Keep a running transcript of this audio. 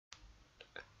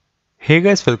Hey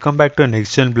guys, welcome back to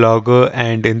NextGenBlogger,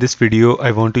 and in this video I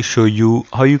want to show you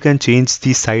how you can change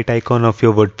the site icon of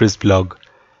your WordPress blog.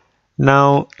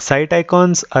 Now, site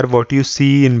icons are what you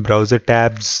see in browser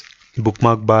tabs,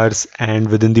 bookmark bars, and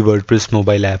within the WordPress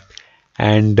mobile app.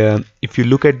 And if you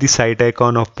look at the site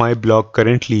icon of my blog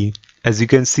currently, as you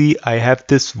can see, I have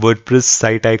this WordPress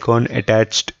site icon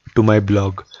attached to my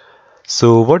blog.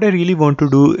 So what I really want to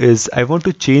do is I want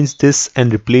to change this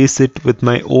and replace it with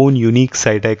my own unique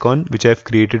site icon which I've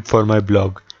created for my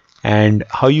blog. And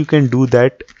how you can do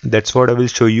that, that's what I will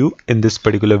show you in this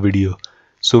particular video.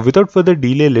 So without further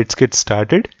delay, let's get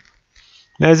started.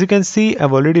 Now, as you can see,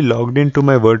 I've already logged into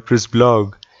my WordPress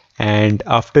blog, and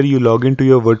after you log into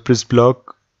your WordPress blog,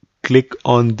 click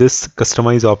on this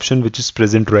customize option which is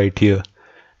present right here.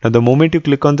 Now, the moment you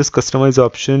click on this customize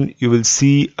option, you will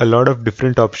see a lot of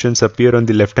different options appear on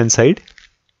the left hand side.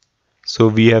 So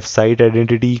we have site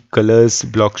identity, colors,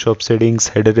 block shop settings,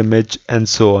 header image, and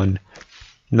so on.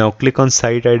 Now click on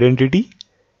site identity,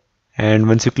 and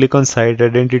once you click on site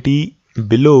identity,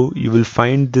 below you will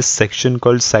find this section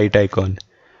called site icon.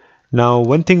 Now,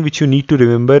 one thing which you need to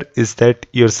remember is that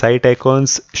your site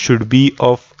icons should be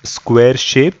of square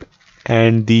shape,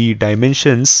 and the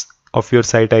dimensions of your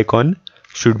site icon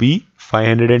should be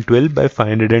 512 by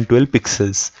 512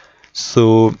 pixels.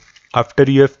 So after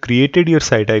you have created your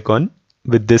site icon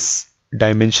with this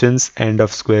dimensions and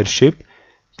of square shape,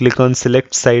 click on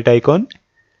select site icon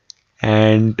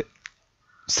and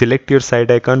select your site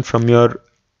icon from your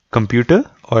computer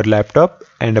or laptop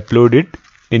and upload it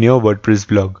in your WordPress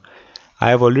blog.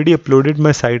 I have already uploaded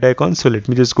my site icon, so let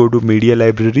me just go to media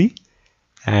library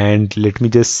and let me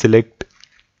just select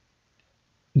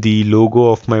the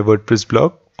logo of my WordPress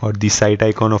blog or the site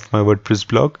icon of my WordPress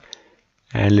blog,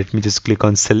 and let me just click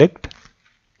on select.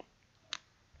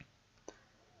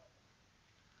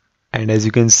 And as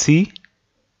you can see,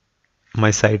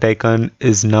 my site icon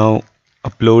is now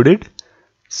uploaded.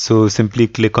 So simply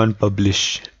click on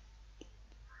publish,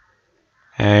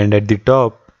 and at the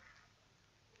top,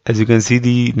 as you can see,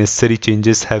 the necessary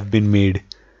changes have been made.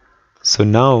 So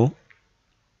now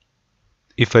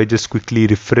if I just quickly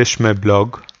refresh my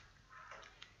blog,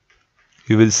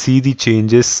 you will see the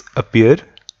changes appear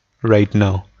right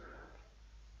now.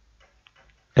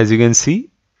 As you can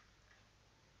see,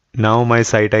 now my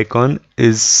site icon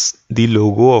is the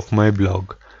logo of my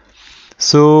blog.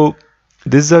 So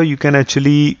this is how you can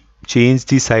actually change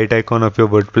the site icon of your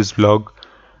WordPress blog.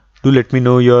 Do let me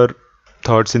know your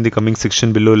thoughts in the comment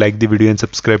section below. Like the video and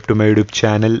subscribe to my YouTube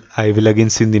channel. I will again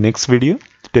see you in the next video.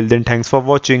 Till then, thanks for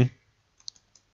watching.